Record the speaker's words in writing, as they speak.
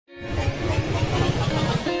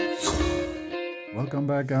Welcome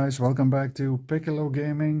back, guys. Welcome back to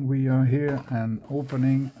Piccollogaming. We are here and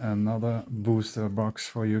opening another booster box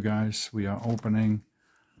for you guys. We are opening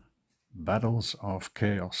Battles of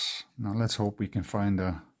Chaos. Now let's hope we can find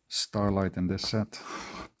a Starlight in this set.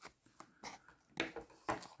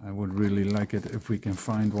 I would really like it if we can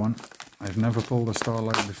find one. I've never pulled a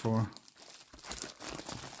Starlight before.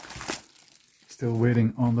 Still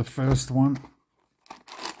waiting on the first one.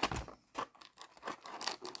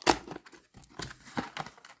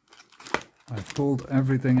 I've pulled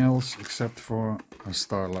everything else except for a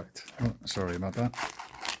Starlight. Oh, sorry about that.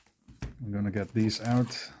 I'm gonna get these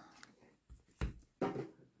out.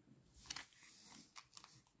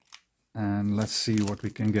 And let's see what we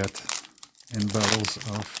can get in Battles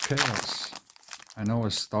of Chaos. I know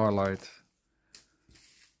a Starlight.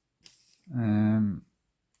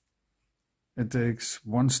 It takes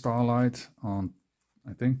one Starlight on,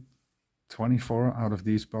 I think, 24 out of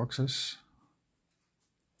these boxes.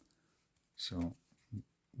 So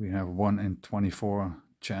we have 1 in 24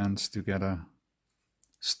 chance to get a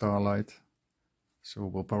Starlight. So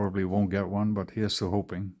we'll probably won't get one, but here's to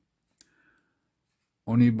hoping.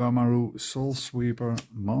 Onibamaru Soul Sweeper,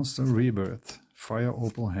 Monster Rebirth, Fire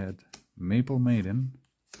Opal Head, Maple Maiden,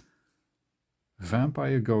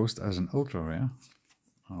 Vampire Ghost as an ultra rare.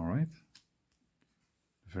 Alright.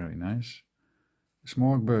 Very nice.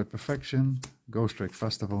 Smorgbird Perfection, Ghost Trick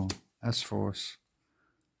Festival, S-Force,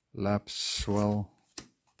 Lapse Swell,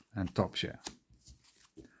 and Top Share.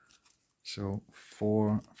 So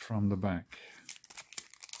 4 from the back.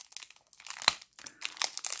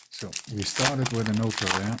 So we started with an ultra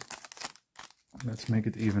rare. Let's make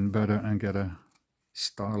it even better and get a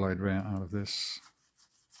Starlight rare out of this.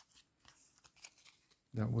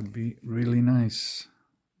 That would be really nice.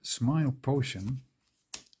 Smile Potion,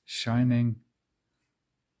 Shining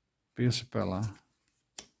Persipella,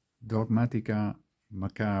 Dogmatica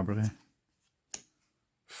Macabre,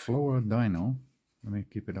 Flower Dino, let me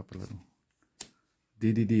keep it up a little,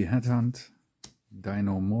 DDD Headhunt,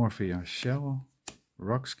 Dino Morphia Shell,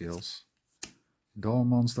 Rock Skills, Doll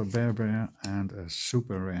Monster Bear, and a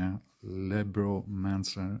super rare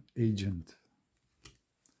Lebromancer Agent.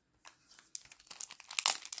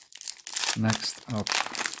 Next up.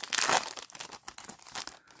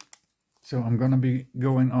 So I'm gonna be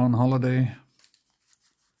going on holiday.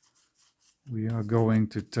 We are going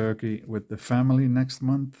to Turkey with the family next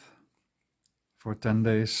month for 10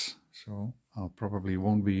 days. So I'll probably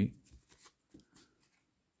won't be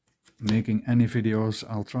making any videos.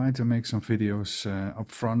 I'll try to make some videos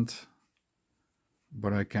up front,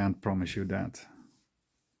 but I can't promise you that,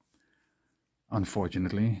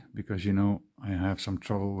 unfortunately, because you know I have some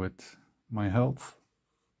trouble with my health.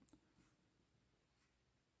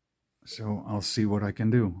 So I'll see what I can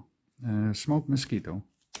do. Smoke Mosquito,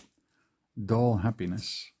 Doll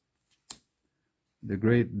Happiness, the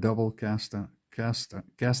Great Double Casted Caster,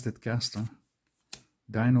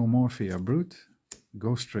 Dino Morphia Brute,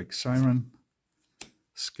 Ghost Trick Siren,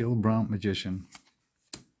 Skill Brown Magician,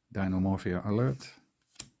 Dino Morphia Alert,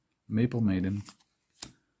 Maple Maiden,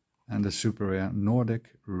 and the super rare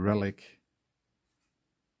Nordic Relic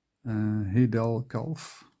Hidal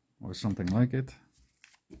Calf, or something like it.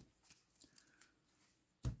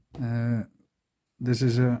 This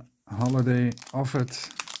is a holiday offered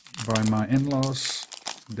by my in-laws.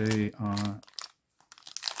 They are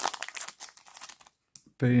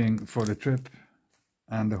paying for the trip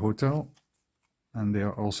and the hotel, and they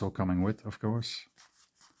are also coming with, of course.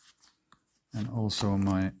 And also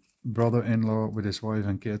my brother-in-law with his wife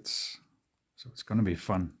and kids. So it's gonna be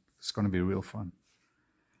fun. It's gonna be real fun.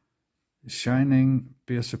 Shining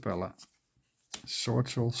Persipella, Sword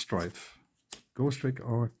Soul Strife, Ghost Trick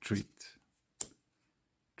or Treat,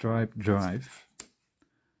 Tribe Drive,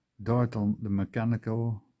 Dartle the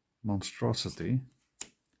Mechanical Monstrosity,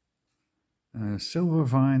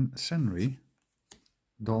 Silvervine Senri,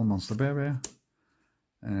 Doll Monster Bear,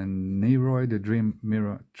 and Neroy the Dream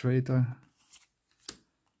Mirror Traitor,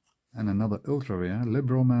 and another ultra rare,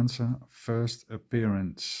 Libromancer First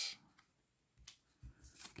Appearance.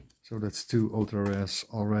 So that's 2 ultra rares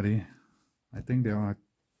already. I think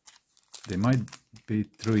they might be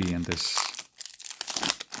 3 in this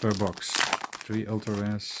per box. 3 ultra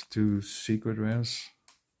rares, 2 secret rares,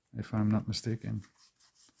 if I'm not mistaken.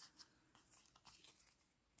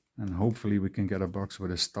 And hopefully we can get a box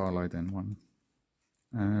with a Starlight in one.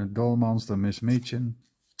 Doll Monster Miss Machin,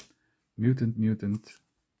 Mutant,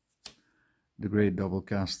 the Great Double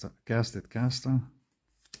Casted Caster,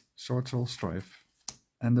 Sword Soul Strife,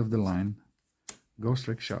 End of the Line, Ghost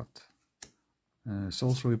Trick Shot,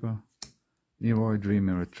 Soul Sweeper, Leroy Dream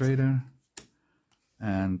Mirror Trader,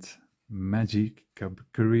 and Magic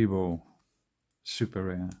Karibo, super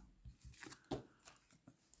rare.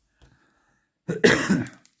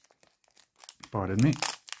 Pardon me.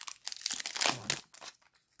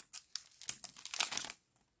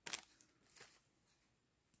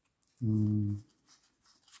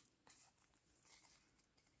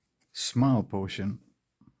 Smile Potion.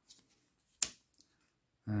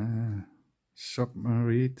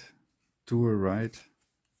 Submarine Tour Ride.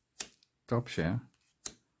 Top Share.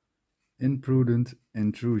 Imprudent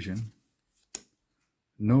Intrusion.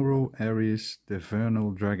 Noro Aries the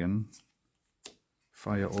Vernal Dragon.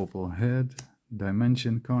 Fire Opal Head.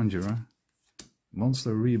 Dimension Conjurer.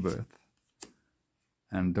 Monster Rebirth.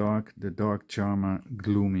 And the Dark Charmer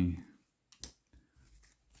Gloomy.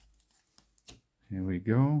 Here we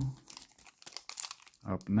go.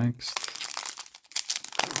 Up next.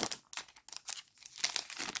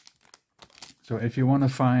 So if you want to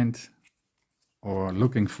find or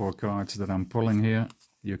looking for cards that I'm pulling here,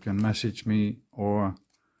 you can message me or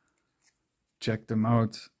check them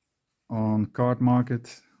out on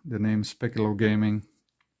Cardmarket. The name's Piccollogaming.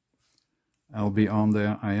 I'll be on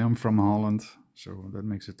there. I am from Holland, so that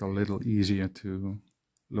makes it a little easier to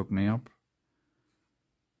look me up.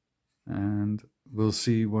 And we'll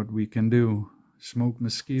see what we can do. Smoke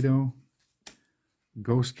Mosquito,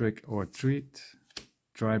 Ghost Trick or Treat,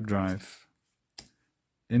 Tribe Drive,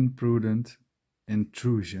 Imprudent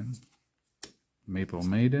Intrusion, Maple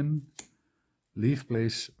Maiden, Leaf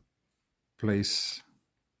Place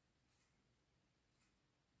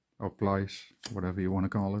or Place, whatever you want to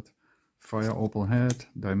call it, Fire Opal Head,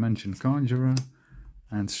 Dimension Conjurer,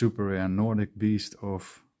 and super rare Nordic Beast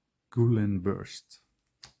of Gulen Burst.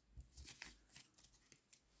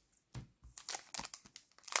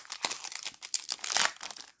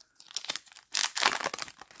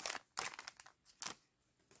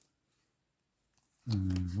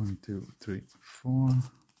 One, two, three, four.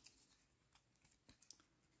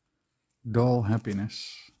 Doll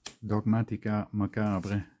Happiness, Dogmatica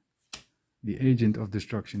Macabre, The Agent of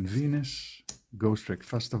Destruction Venus, Ghost Trick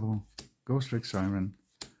Festival, Ghost Trick Siren,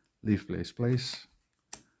 Leaf Place,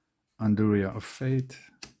 Anduria of Fate,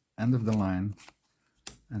 End of the Line,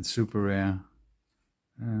 and super rare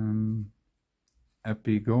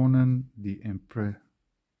Epigonen, the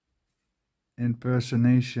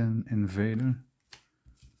Impersonation Invader.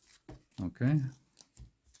 Okay.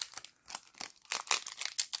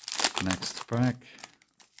 Next pack.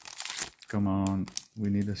 Come on,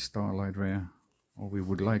 we need a Starlight rare, or we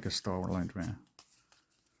would like a Starlight rare.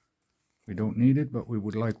 We don't need it, but we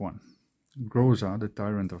would like one. Groza, the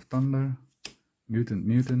Tyrant of Thunder,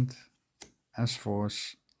 Mutant,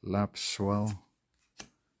 S-Force, Lab Swell,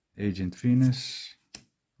 Agent Venus,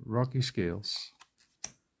 Rocky Scales,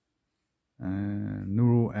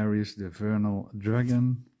 Nuru Aries, the Vernal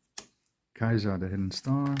Dragon, Kaiser, the Hidden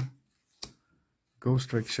Star, Ghost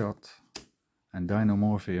Trick Shot, and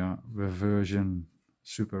Dinomorphia Reversion,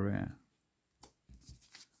 super rare.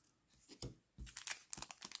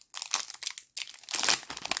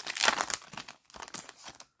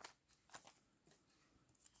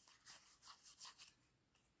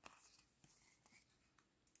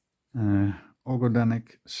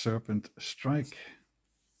 Orgodanic Serpent Strike,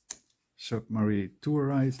 Submarine Tour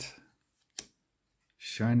Ride,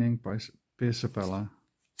 Shining Persepella,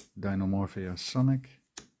 Dinomorphia Sonic,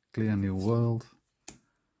 Clear New World,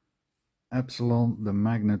 Epsilon the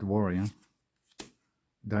Magnet Warrior,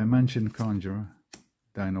 Dimension Conjurer,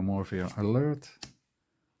 Dinomorphia Alert,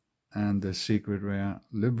 and the secret rare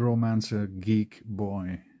Libromancer Geek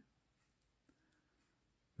Boy.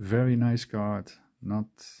 Very nice card, not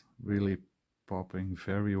really popping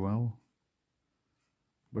very well,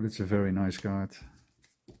 but it's a very nice card.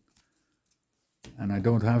 And I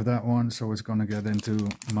don't have that one, so it's gonna get into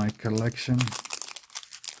my collection.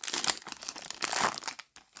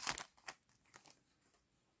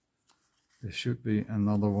 There should be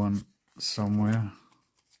another one somewhere,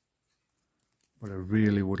 but I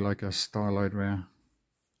really would like a Starlight rare.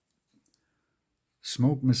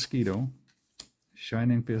 Smoke Mosquito,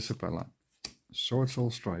 Shining Persepella, Sword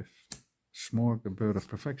Soul Strife, Smorg the Bird of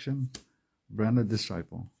Perfection, Branded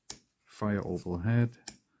Disciple, Fire Opal Head,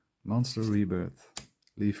 Monster Rebirth,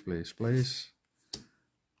 Leaf Place,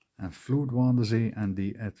 and Flute Wandersee and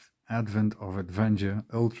the Advent of Adventure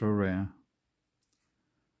Ultra Rare.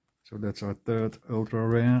 So that's our third Ultra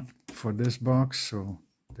Rare for this box, so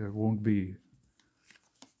there won't be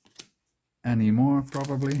any more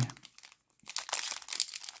probably.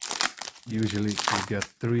 Usually you get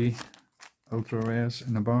 3 Ultra Rares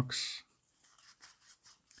in a box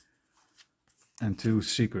and 2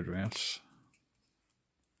 Secret Rares.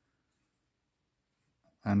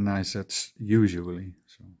 and I said usually.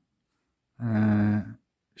 So,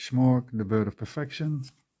 Schmorg, the Bird of Perfection,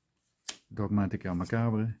 Dogmatica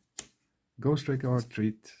Macabre, Ghost Trick or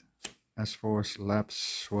Treat, S-Force, Lapse,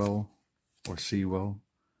 Swell or Seawell,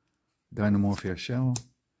 Dynamorphia Shell,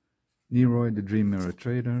 Neroid, the Dream Mirror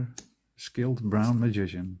Trader, Skilled Brown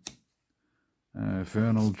Magician,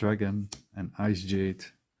 Vernal Dragon, and Ice Jade,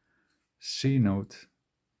 C Note,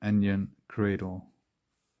 Onion Cradle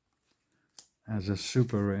as a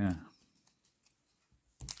super rare.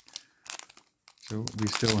 So we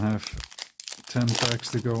still have 10 packs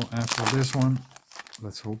to go after this one.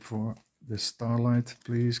 Let's hope for the Starlight.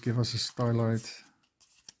 Please give us a Starlight.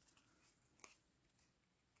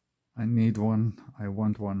 I need one. I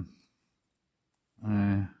want one.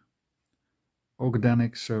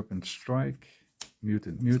 Organic Serpent Strike,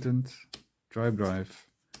 Mutant, Drive,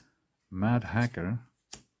 Mad Hacker,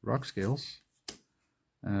 Rock Scales,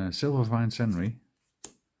 Silvervine Senri,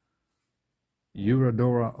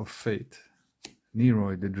 Eurodora of Fate,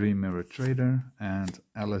 Neroid the Dream Mirror Trader, and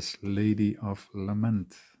Alice Lady of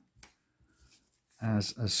Lament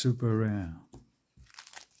as a super rare.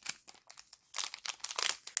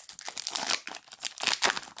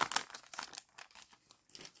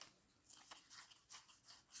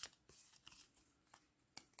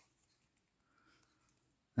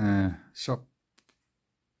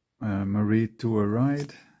 Marie to a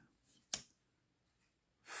Ride,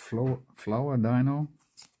 Flower Dino,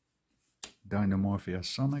 Dynamorphia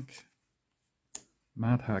Sonic,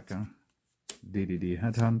 Mad Hacker, DDD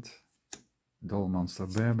Headhunt, Doll Monster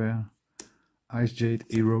Bear, Ice Jade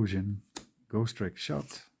Erosion, Ghost Trick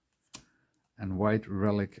Shot, and White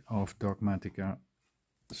Relic of Dogmatica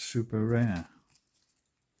super rare.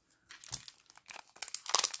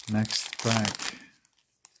 Next pack.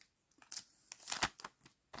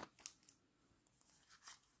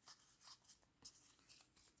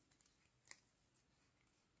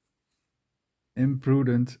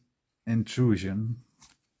 Imprudent Intrusion,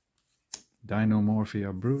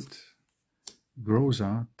 Dynamorphia Brute,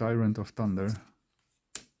 Groza, Tyrant of Thunder,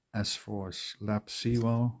 S-Force, Lapse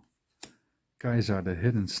Seawell, Kaiser the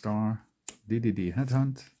Hidden Star, DDD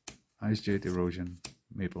Headhunt, Ice Jade Erosion,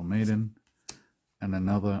 Maple Maiden, and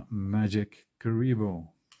another Magic Karibo.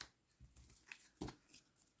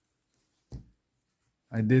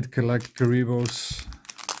 I did collect Karibos,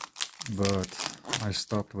 but I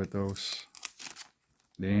stopped with those.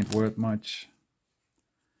 They ain't worth much.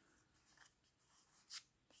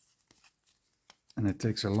 And it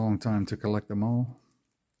takes a long time to collect them all.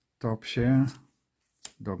 Top Share,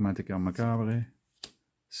 Dogmatica Macabre,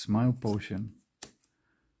 Smile Potion,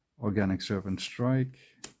 Organic Serpent Strike,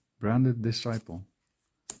 Branded Disciple,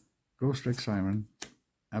 Ghost Trick Siren,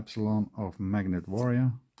 Epsilon of Magnet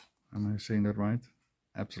Warrior, am I saying that right?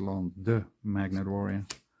 Epsilon the Magnet Warrior,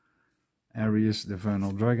 Arius the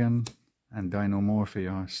Vernal Dragon, and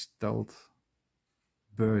Dynamorphia Stealth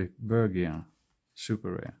Bergia,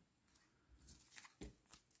 super rare.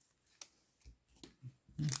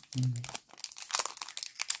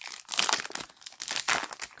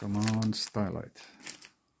 Come on, Starlight.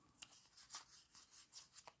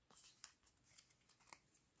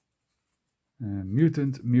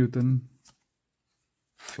 Mutant,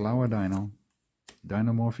 Flower Dino,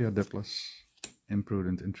 Dynamorphia Diplos,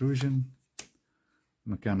 Imprudent Intrusion,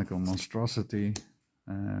 Mechanical Monstrosity,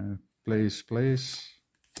 Place,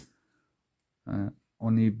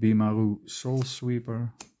 Onibimaru Soul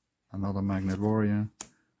Sweeper, another Magnet Warrior,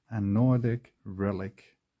 and Nordic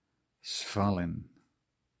Relic Svalin.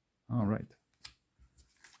 Alright.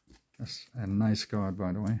 That's a nice card,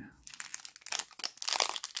 by the way.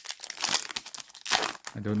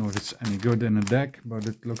 I don't know if it's any good in a deck, but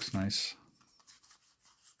it looks nice.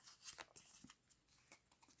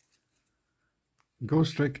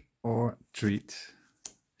 Ghost Trick or Treat,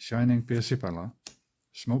 Shining Persipella,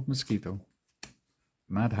 Smoke Mosquito,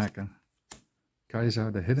 Mad Hacker,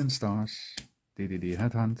 Kaiser the Hidden Stars, DDD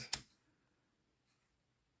Headhunt,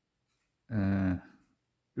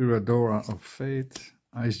 Eurodora of Fate,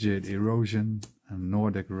 Ice Jade Erosion, and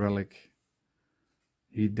Nordic Relic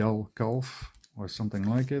Hidal Calf, or something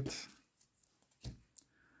like it.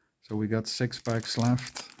 So we got 6 packs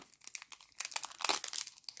left.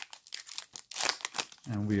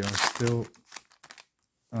 And we are still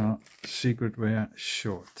secret rare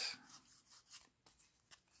short.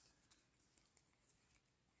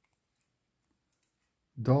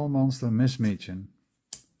 Doll Monster Miss Mädchen,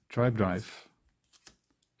 Tribe Drive,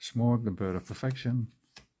 Smorg the Bird of Perfection,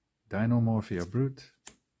 Dynamorphia Brute,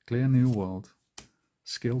 Clear New World,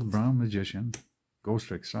 Skilled Brown Magician, Ghost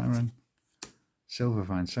Trick Siren,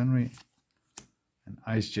 Silvervine Senri, an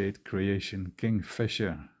Ice Jade Creation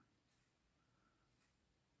Kingfisher.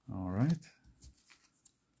 Alright.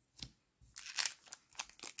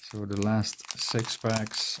 So the last 6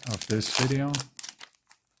 packs of this video.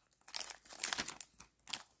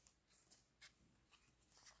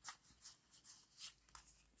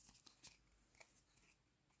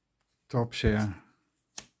 Top share,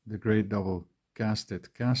 the Great Double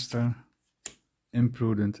Casted Caster,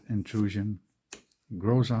 Imprudent Intrusion,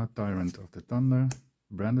 Groza Tyrant of the Thunder,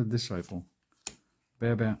 Branded Disciple,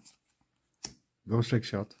 Bear, Ghost Trick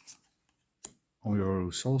Shot,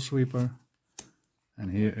 Oyoru Soul Sweeper,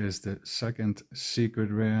 and here is the second secret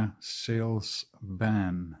rare, Sales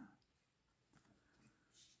Ban.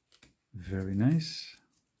 Very nice.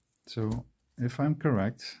 So if I'm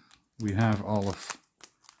correct, we have all of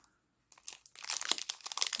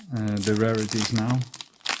the rarities now.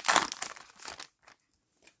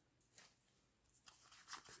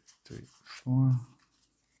 3, 4.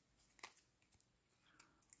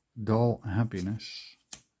 Doll Happiness,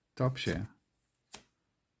 Top Share,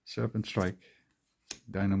 Serpent Strike,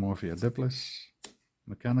 Dynamorphia Diplis,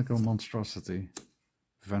 Mechanical Monstrosity,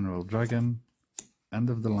 Veneral Dragon, End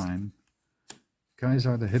of the Line,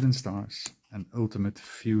 Kaiser the Hidden Stars, and Ultimate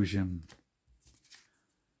Fusion.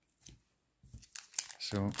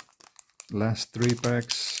 So, last 3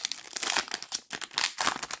 packs.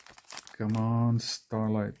 Come on,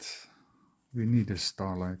 Starlight. We need a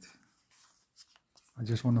Starlight. I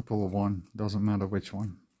just want to pull one, doesn't matter which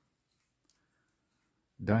one.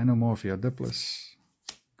 Dynamorphia Diplis,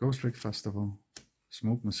 Ghost Trick Festival,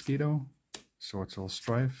 Smoke Mosquito, Sword Soul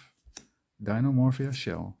Strife, Dynamorphia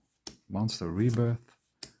Shell, Monster Rebirth,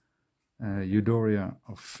 Eudora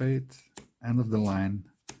of Fate, End of the Line,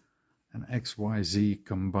 and XYZ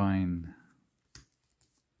Combine.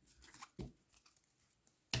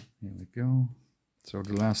 Here we go. So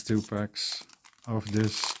the last 2 packs of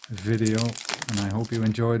this video, and I hope you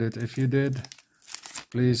enjoyed it. If you did,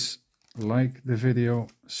 please like the video,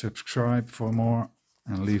 subscribe for more,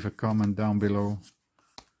 and leave a comment down below.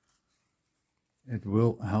 It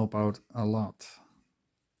will help out a lot.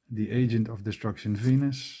 The Agent of Destruction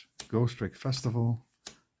Venus, Ghost Trick Festival,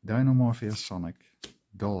 Dynamorphia Sonic,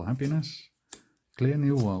 Doll Happiness, Clear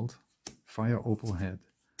New World, Fire Opal Head,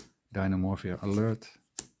 Dynamorphia Alert,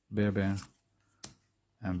 Bear,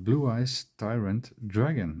 and Blue Eyes Tyrant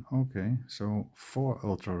Dragon. Okay, so 4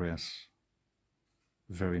 ultra rares.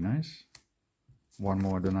 Very nice. One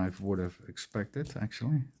more than I would have expected,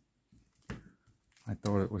 actually. I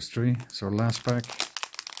thought it was 3. So last pack.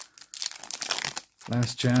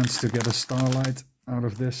 Last chance to get a Starlight out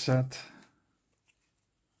of this set.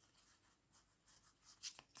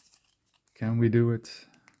 Can we do it?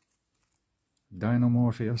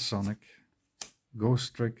 Dynamorphia Sonic,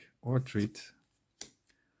 Ghost Trick or Treat,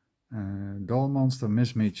 Doll Monster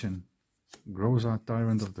Mismechen, Groza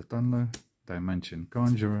Tyrant of the Thunder, Dimension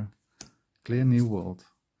Conjurer, Clear New World,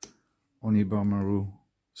 Onibamaru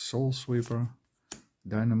Soul Sweeper,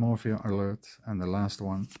 Dynamorphia Alert, and the last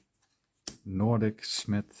one, Nordic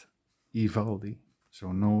Smith Evaldi.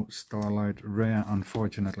 So no Starlight rare,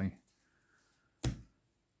 unfortunately.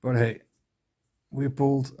 But hey, we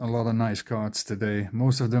pulled a lot of nice cards today.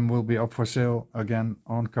 Most of them will be up for sale again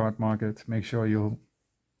on Card Market. Make sure you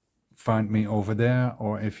find me over there,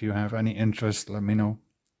 or if you have any interest, let me know.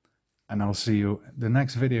 And I'll see you in the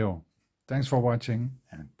next video. Thanks for watching,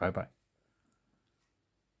 and bye bye.